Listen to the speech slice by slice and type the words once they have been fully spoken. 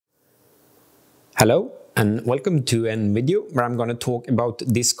Hello and welcome to a video where I'm going to talk about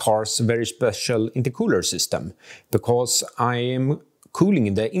this car's very special intercooler system, because I am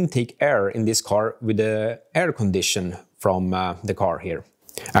cooling the intake air in this car with the air condition from the car here.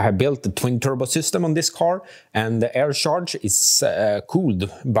 I have built the twin turbo system on this car, and the air charge is cooled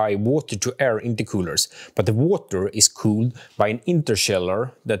by water to air intercoolers, but the water is cooled by an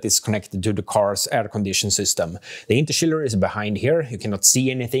interchiller that is connected to the car's air condition system. The interchiller is behind here. You cannot see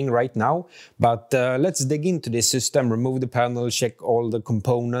anything right now, but let's dig into this system, remove the panel, check all the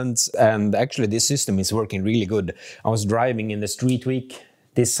components, and actually this system is working really good. I was driving in the street week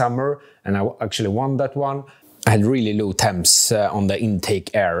this summer and I actually won that one. I had really low temps on the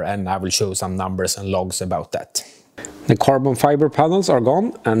intake air, and I will show some numbers and logs about that. The carbon fiber panels are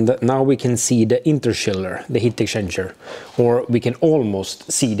gone, and now we can see the interchiller, the heat exchanger, or we can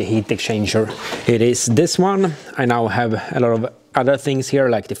almost see the heat exchanger. It is this one. I now have a lot of other things here,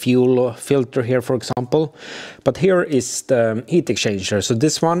 like the fuel filter here, for example, but here is the heat exchanger. So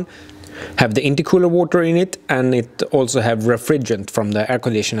this one have the intercooler water in it, and it also have refrigerant from the air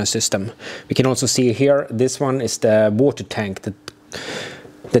conditioner system. We can also see here, this one is the water tank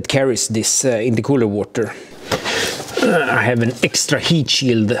that carries this intercooler water. I have an extra heat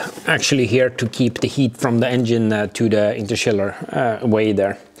shield actually here to keep the heat from the engine to the interchiller away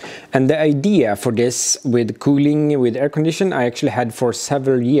there. And the idea for this with cooling with air condition I actually had for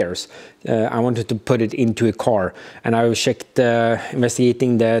several years. I wanted to put it into a car, and I checked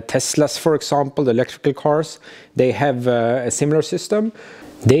investigating the Teslas, for example, the electrical cars. They have a similar system.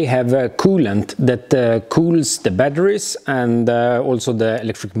 They have a coolant that cools the batteries and also the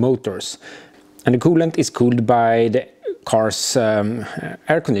electric motors. And the coolant is cooled by the car's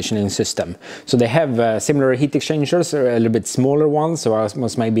air conditioning system. So they have similar heat exchangers, a little bit smaller ones, so I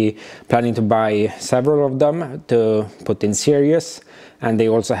was maybe planning to buy several of them to put in series. And they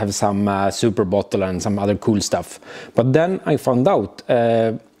also have some super bottle and some other cool stuff. But then I found out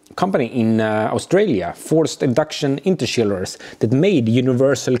a company in Australia, forced induction interchillers, that made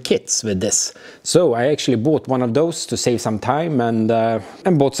universal kits with this. So I actually bought one of those to save some time, and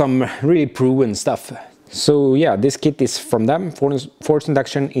bought some really proven stuff. So yeah, this kit is from them, forced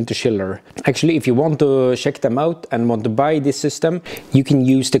induction interchiller. Actually, if you want to check them out and want to buy this system, you can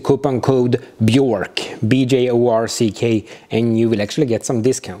use the coupon code BJORK, BJORCK, and you will actually get some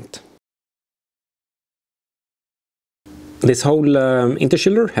discount. This whole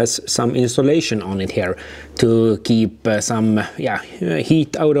interchiller has some insulation on it here to keep some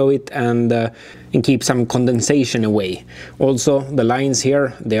heat out of it and keep some condensation away. Also, the lines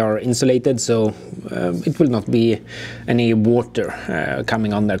here, they are insulated, so it will not be any water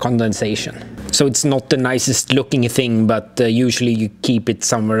coming on there, condensation. So it's not the nicest looking thing, but usually you keep it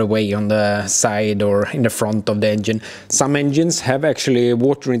somewhere away on the side or in the front of the engine. Some engines have actually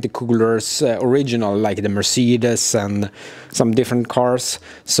water intercoolers original, like the Mercedes and some different cars.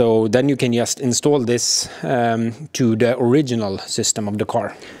 So then you can just install this to the original system of the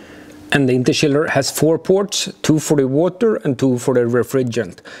car. And the interchiller has 4 ports, 2 for the water and 2 for the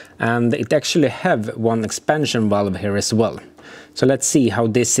refrigerant. And it actually have one expansion valve here as well. So let's see how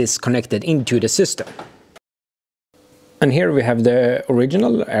this is connected into the system. And here we have the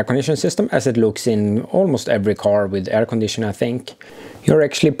original air conditioning system as it looks in almost every car with air conditioning, I think. You're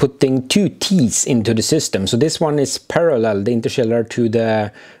actually putting 2 T's into the system. So this one is parallel, the interchiller, to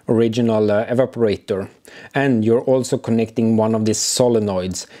the original evaporator. And you're also connecting one of these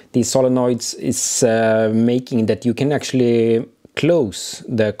solenoids. These solenoids is making that you can actually close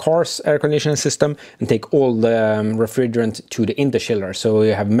the car's air conditioning system and take all the refrigerant to the interchiller, so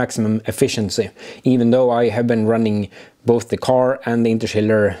you have maximum efficiency, even though I have been running both the car and the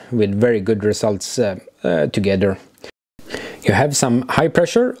interchiller with very good results together. You have some high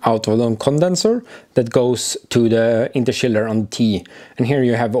pressure out of the condenser that goes to the interchiller on T, and here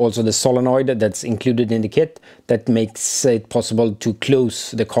you have also the solenoid that's included in the kit that makes it possible to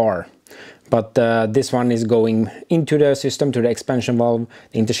close the car. But this one is going into the system to the expansion valve.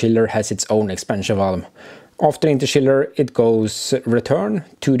 The interchiller has its own expansion valve. After the interchiller, it goes return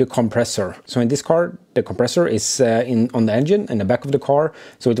to the compressor. So in this car, the compressor is on the engine in the back of the car.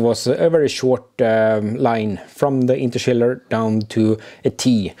 So it was a very short line from the interchiller down to a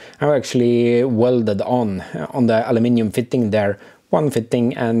T. I actually welded on the aluminium fitting there, one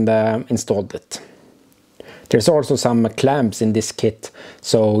fitting, and installed it. There's also some clamps in this kit,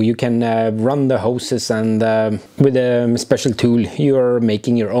 so you can run the hoses, and with a special tool you're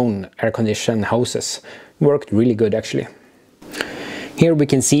making your own air conditioned hoses. Worked really good actually. Here we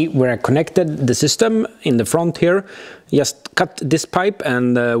can see where I connected the system in the front here. just cut this pipe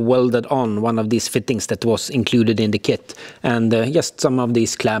and welded on one of these fittings that was included in the kit, and just some of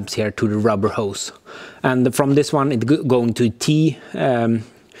these clamps here to the rubber hose. And from this one it's going to T,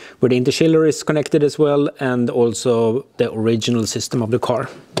 where the interchiller is connected as well, and also the original system of the car,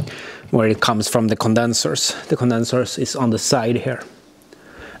 where it comes from the condensers. The condensers is on the side here.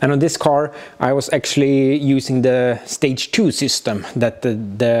 And on this car, I was actually using the Stage 2 system that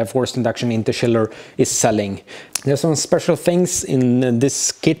the forced induction interchiller is selling. There's some special things in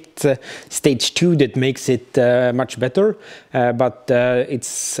this kit, Stage 2, that makes it much better, but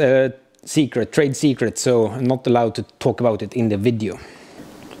it's secret, trade secret, so I'm not allowed to talk about it in the video.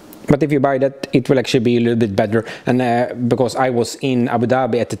 But if you buy that, it will actually be a little bit better. And because I was in Abu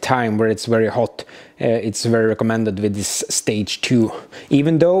Dhabi at the time where it's very hot, it's very recommended with this Stage 2.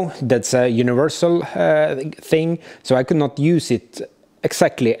 Even though that's a universal thing, so I could not use it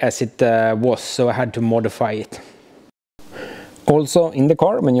exactly as it was, so I had to modify it. Also, in the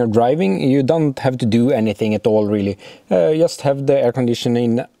car, when you're driving, you don't have to do anything at all, really. Just have the air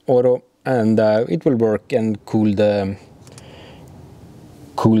conditioning auto, and it will work and cool the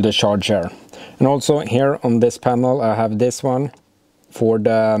charge air. And also here on this panel I have this one for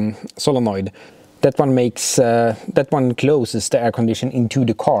the solenoid. That one makes that one closes the air condition into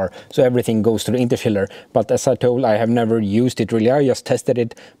the car, so everything goes to the interchiller. But as I told, I have never used it really. I just tested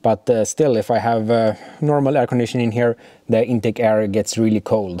it, but still, if I have normal air conditioning here, the intake air gets really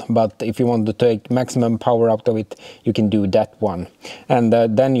cold. But if you want to take maximum power out of it, you can do that one. And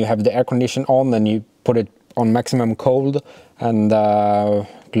then you have the air condition on, and you put it on maximum cold and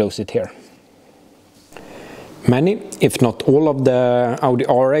close it here. Many, if not all, of the Audi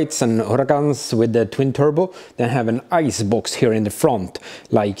R8s and Huracans with the twin turbo, they have an ice box here in the front,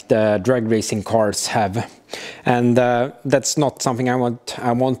 like the drag racing cars have. And that's not something I want.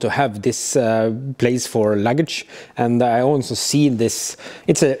 I want to have this place for luggage, and I also see this.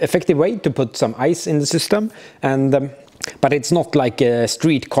 It's an effective way to put some ice in the system, and but it's not like a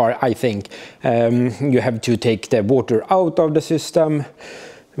street car, I think. You have to take the water out of the system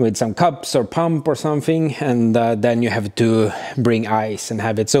with some cups or pump or something, and then you have to bring ice and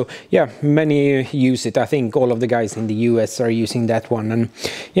have it. So yeah, many use it. I think all of the guys in the US are using that one, and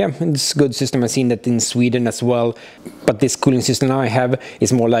yeah, it's a good system. I've seen that in Sweden as well. But this cooling system I have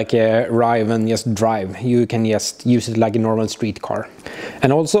is more like a arrive and just drive. You can just use it like a normal street car.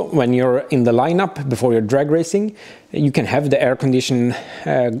 And also, when you're in the lineup before you're drag racing, you can have the air condition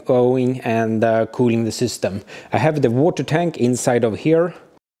going and cooling the system. I have the water tank inside of here.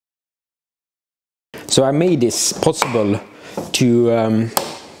 So I made this possible to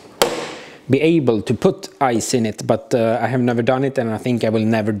be able to put ice in it, but I have never done it, and I think I will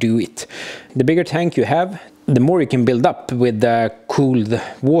never do it. The bigger tank you have, the more you can build up with cooled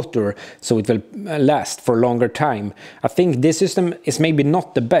water, so it will last for a longer time. I think this system is maybe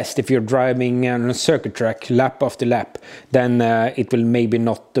not the best if you're driving on a circuit track lap after lap. Then it will maybe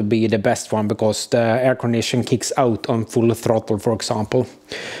not be the best one, because the air condition kicks out on full throttle, for example.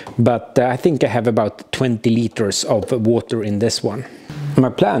 But I think I have about 20 liters of water in this one. My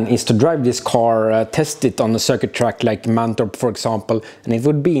plan is to drive this car, test it on a circuit track like Mantorp, for example, and it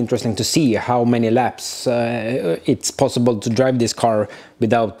would be interesting to see how many laps it's possible to drive this car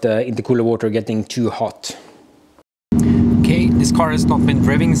without the intercooler water getting too hot. Okay, this car has not been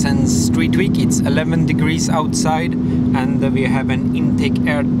driven since Street Week. It's 11 degrees outside, and we have an intake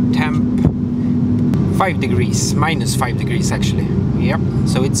air temp 5 degrees, minus 5 degrees actually. Yep,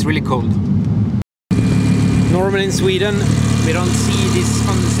 so it's really cold. Normally in Sweden we don't see this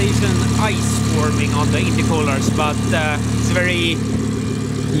condensation ice forming on the intercoolers, but it's very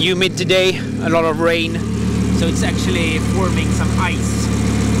humid today, a lot of rain, so it's actually forming some ice.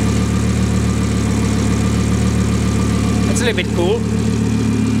 That's a little bit cool.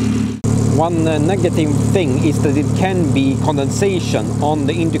 One negative thing is that it can be condensation on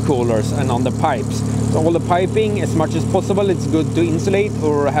the intercoolers and on the pipes. So all the piping, as much as possible, it's good to insulate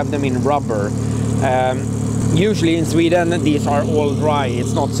or have them in rubber. Usually in Sweden these are all dry,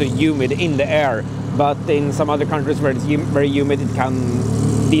 it's not so humid in the air, but in some other countries where it's very humid,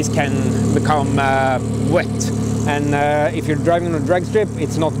 these can become wet. And if you're driving on a drag strip,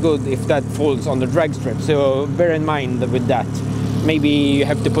 it's not good if that falls on the drag strip, so bear in mind with that. Maybe you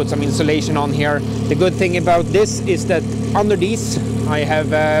have to put some insulation on here. The good thing about this is that under these I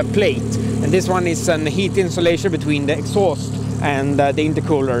have a plate, and this one is an heat insulation between the exhaust and the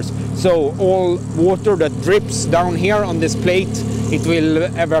intercoolers. So all water that drips down here on this plate, it will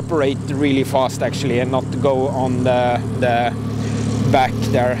evaporate really fast actually, and not go on the back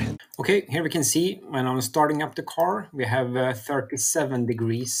there. Okay, here we can see when I'm starting up the car, we have 37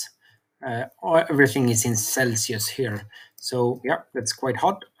 degrees everything is in Celsius here. So yeah, that's quite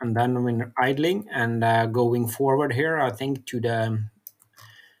hot. And then when idling and going forward here, I think to the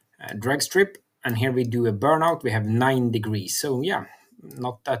drag strip, and here we do a burnout, we have 9 degrees. So yeah,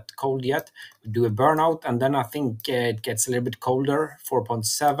 not that cold yet. We do a burnout, and then I think it gets a little bit colder,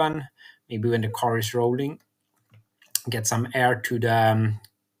 4.7, maybe when the car is rolling. Get some air to the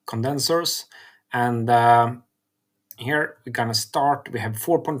condensers, and here we're gonna start. We have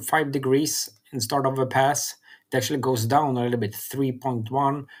 4.5 degrees in start of a pass. It actually goes down a little bit,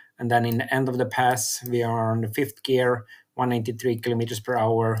 3.1, and then in the end of the pass we are on the 5th gear, 193 kilometers per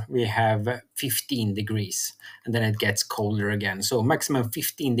hour. We have 15 degrees, and then it gets colder again. So maximum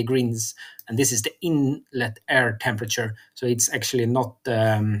 15 degrees, and this is the inlet air temperature. So it's actually not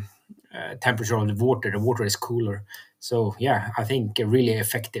the temperature of the water. The water is cooler. So yeah, I think really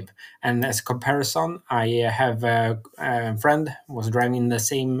effective. And as a comparison, I have a friend who was driving the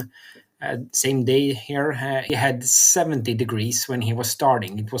same day here. He had 70 degrees when he was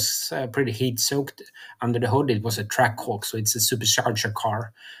starting. It was pretty heat soaked under the hood. It was a Trackhawk, so it's a supercharger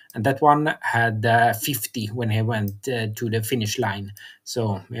car. And that one had 50 when he went to the finish line.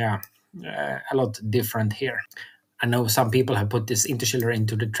 So yeah, a lot different here. I know some people have put this Interchiller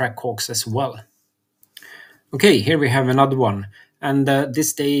into the Trackhawks as well. Okay, here we have another one. And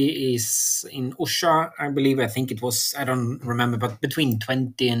this day is in Orsa, I believe. I think it was, I don't remember, but between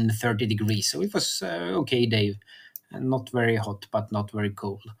 20 and 30 degrees. So it was okay day. And not very hot, but not very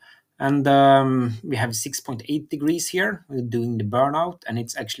cold. And we have 6.8 degrees here. We're doing the burnout, and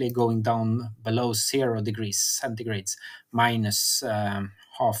it's actually going down below 0 degrees centigrades, minus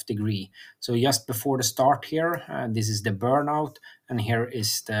half degree. So just before the start here, this is the burnout, and here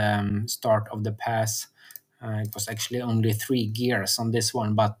is the start of the pass. It was actually only 3 gears on this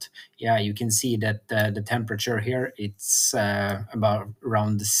one, but yeah, you can see that the temperature here, it's about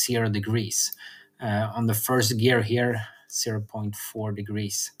around 0 degrees. On the first gear here, 0.4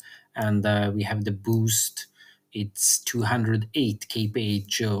 degrees. And we have the boost, it's 208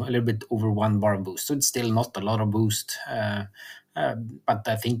 kph, a little bit over 1 bar boost. So it's still not a lot of boost, but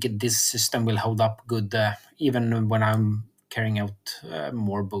I think this system will hold up good even when I'm carrying out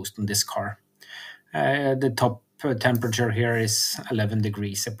more boost on this car. The top temperature here is 11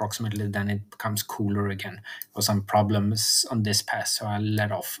 degrees approximately, then it becomes cooler again. There was some problems on this pass, so I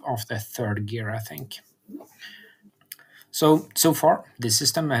let off the 3rd gear, I think. So far, this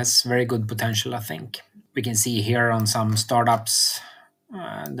system has very good potential, I think. We can see here on some startups,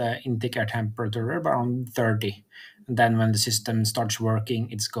 the intake air temperature around 30. And then when the system starts working,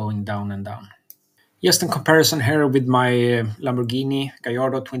 it's going down and down. Just in comparison here with my Lamborghini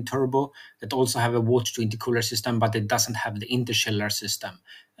Gallardo twin turbo that also have a water to intercooler system, but it doesn't have the interchiller system.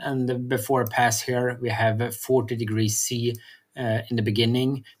 And before pass here, we have 40 degrees C in the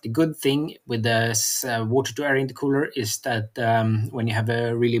beginning. The good thing with this water to air intercooler is that when you have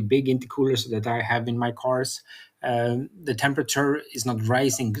a really big intercooler, so that I have in my cars, the temperature is not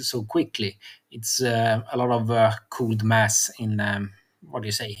rising so quickly. It's a lot of cooled mass in what do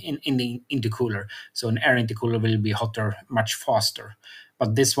you say, in the intercooler. So an air intercooler will be hotter much faster.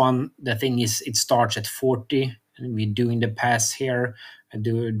 But this one, the thing is, it starts at 40, and we're doing the pass here,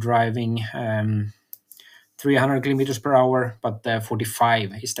 driving 300 kilometers per hour, but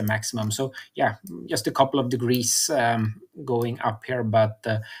 45 is the maximum. So yeah, just a couple of degrees going up here, but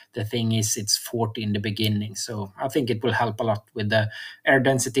the thing is, it's 40 in the beginning. So I think it will help a lot with the air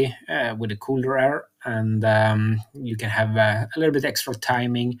density, with the cooler air, and you can have a little bit extra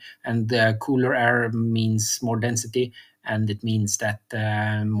timing, and the cooler air means more density, and it means that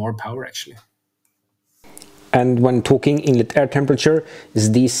more power actually. And when talking inlet air temperature,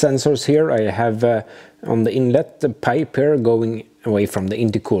 is these sensors here. I have on the inlet the pipe here going away from the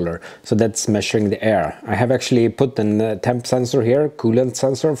intercooler, so that's measuring the air. I have actually put a temp sensor here, coolant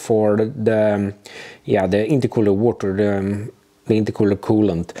sensor for the intercooler water, the intercooler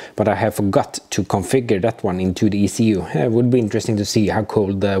coolant, but I have forgot to configure that one into the ECU. It would be interesting to see how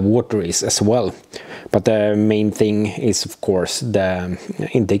cold the water is as well, but the main thing is of course the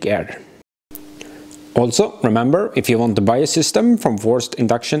intake air. Also, remember, if you want to buy a system from Forced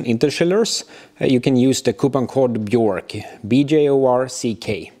Induction Interchillers, you can use the coupon code BJORK,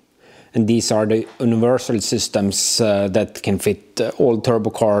 BJORCK. And these are the universal systems that can fit all turbo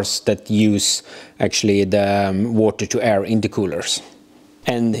cars that use actually the water-to-air intercoolers.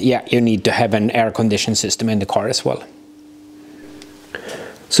 And yeah, you need to have an air condition system in the car as well.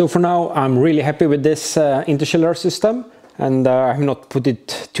 So for now, I'm really happy with this interchiller system. And I have not put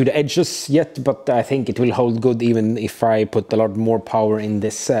it to the edges yet, but I think it will hold good even if I put a lot more power in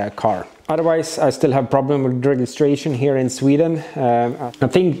this car. Otherwise, I still have problem with registration here in Sweden. I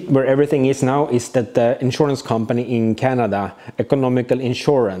think where everything is now is that the insurance company in Canada, Economical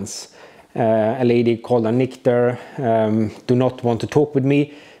Insurance, a lady called Anikter, do not want to talk with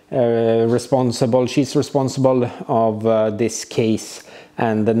me. She's responsible of this case,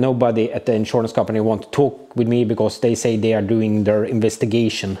 and nobody at the insurance company want to talk with me because they say they are doing their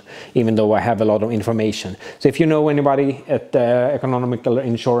investigation, even though I have a lot of information. So if you know anybody at Economical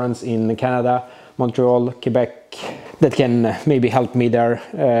Insurance in Canada, Montreal, Quebec, that can maybe help me there,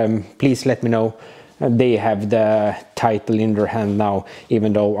 please let me know. They have the title in their hand now,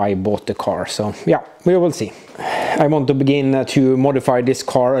 even though I bought the car. So yeah, we will see. I want to begin to modify this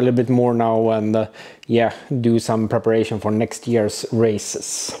car a little bit more now and yeah, do some preparation for next year's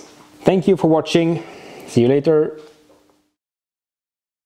races. Thank you for watching. See you later.